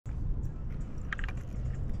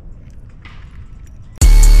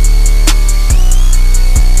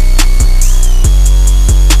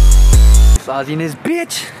Ozzy and his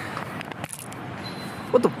bitch.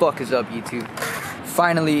 What the fuck is up, YouTube?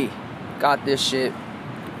 Finally got this shit.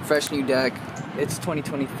 Fresh new deck. It's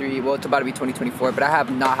 2023. Well, it's about to be 2024, but I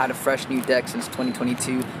have not had a fresh new deck since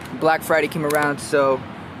 2022. Black Friday came around, so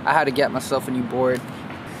I had to get myself a new board.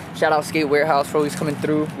 Shout out Skate Warehouse for always coming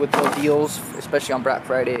through with the deals, especially on Black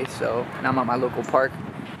Friday. So, and I'm at my local park.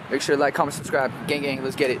 Make sure to like, comment, subscribe. Gang, gang,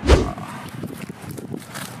 let's get it.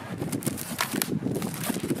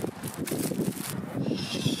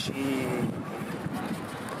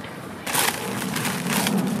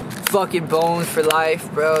 Fucking bones for life,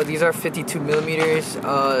 bro. These are 52 millimeters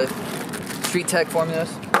Street Tech formulas,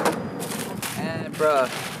 and bruh,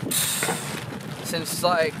 since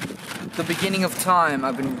like the beginning of time,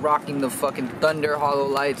 I've been rocking the fucking Thunder hollow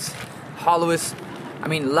lights,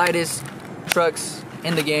 lightest trucks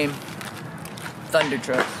in the game. Thunder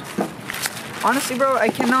trucks. Honestly, bro, I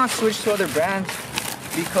cannot switch to other brands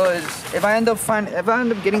because if I end up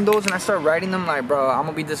getting those and I start riding them, like, bro, I'm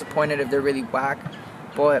gonna be disappointed if they're really whack.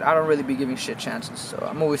 But I don't really be giving shit chances, so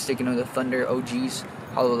I'm always sticking to the Thunder OGs,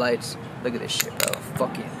 hollow lights. Look at this shit, bro.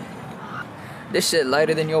 Fuck it. This shit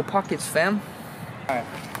lighter than your pockets, fam. Alright.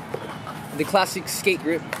 The classic skate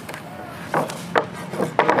grip.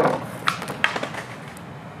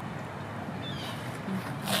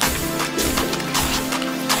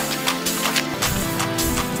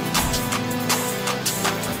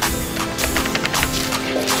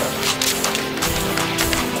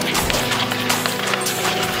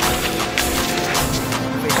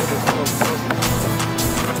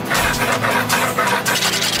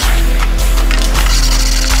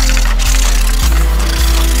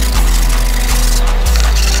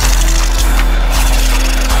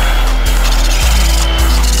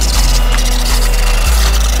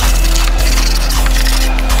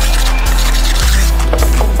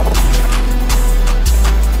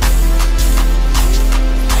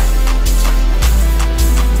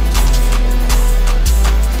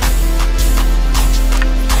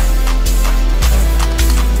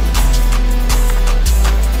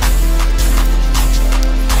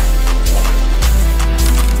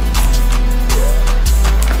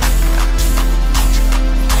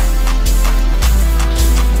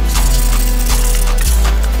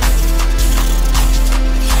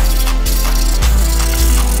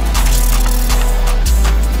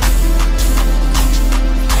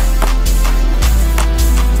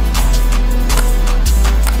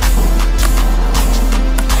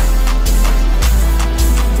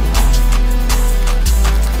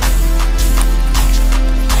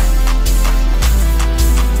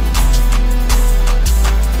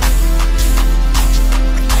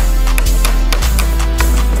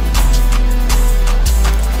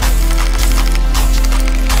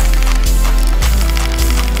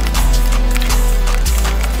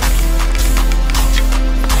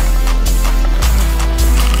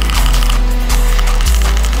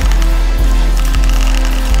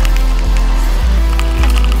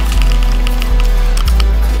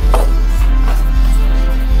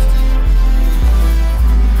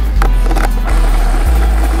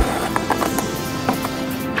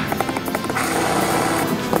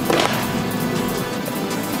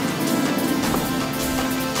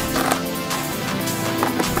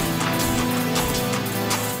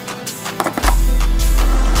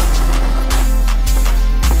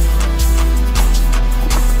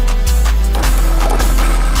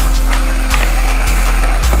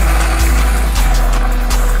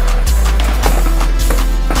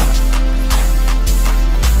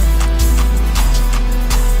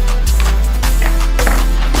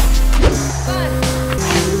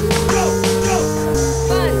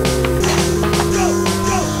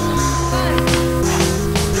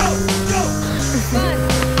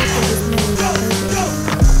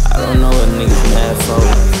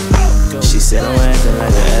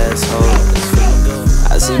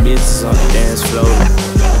 bitches on the dance floor.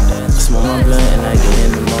 I smoke my blunt and I get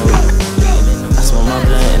in the mode. I smoke my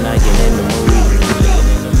blunt and I get in the mood.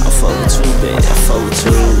 I fuck with you, babe, I fuck with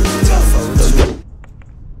you.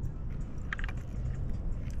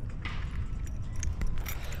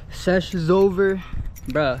 Sesh is over.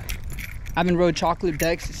 Bruh, I've been rode chocolate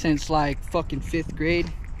decks since like fucking 5th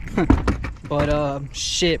grade. But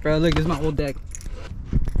shit, bro, look, this is my old deck.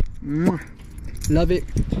 Love it.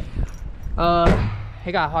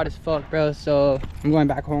 It got hot as fuck, bro, so I'm going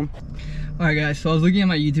back home. Alright guys, so I was looking at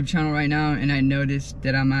my YouTube channel right now and I noticed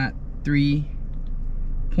that I'm at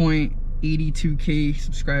 3.82k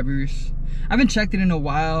subscribers. I haven't checked it in a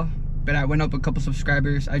while, but I went up a couple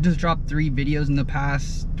subscribers. I just dropped 3 videos in the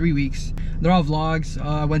past 3 weeks. They're all vlogs.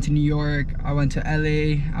 I went to New York, I went to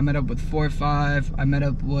LA, I met up with 4-5, I met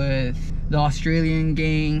up with the Australian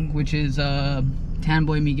gang, which is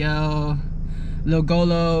Tanboy Miguel, Lil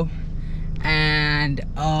Golo, and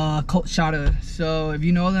Colt Shada. So if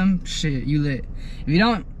you know them, shit, you lit. If you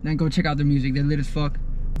don't, then go check out their music. They're lit as fuck.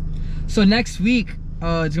 So next week,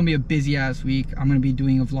 it's gonna be a busy ass week. I'm gonna be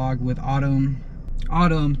doing a vlog with Autumn,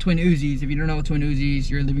 Twin Uzis. If you don't know Twin Uzis,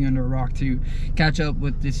 you're living under a rock to catch up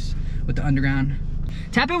with the underground.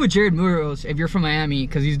 Tap in with Jared Muros if you're from Miami,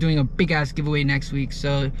 because he's doing a big ass giveaway next week.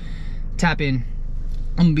 So tap in.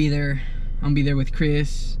 I'm gonna be there. I'm gonna be there with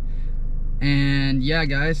Chris. And yeah,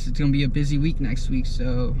 guys, it's gonna be a busy week next week,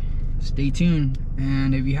 so stay tuned.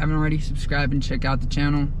 And if you haven't already, subscribe and check out the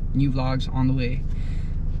channel. New vlogs on the way.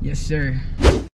 Yes, sir.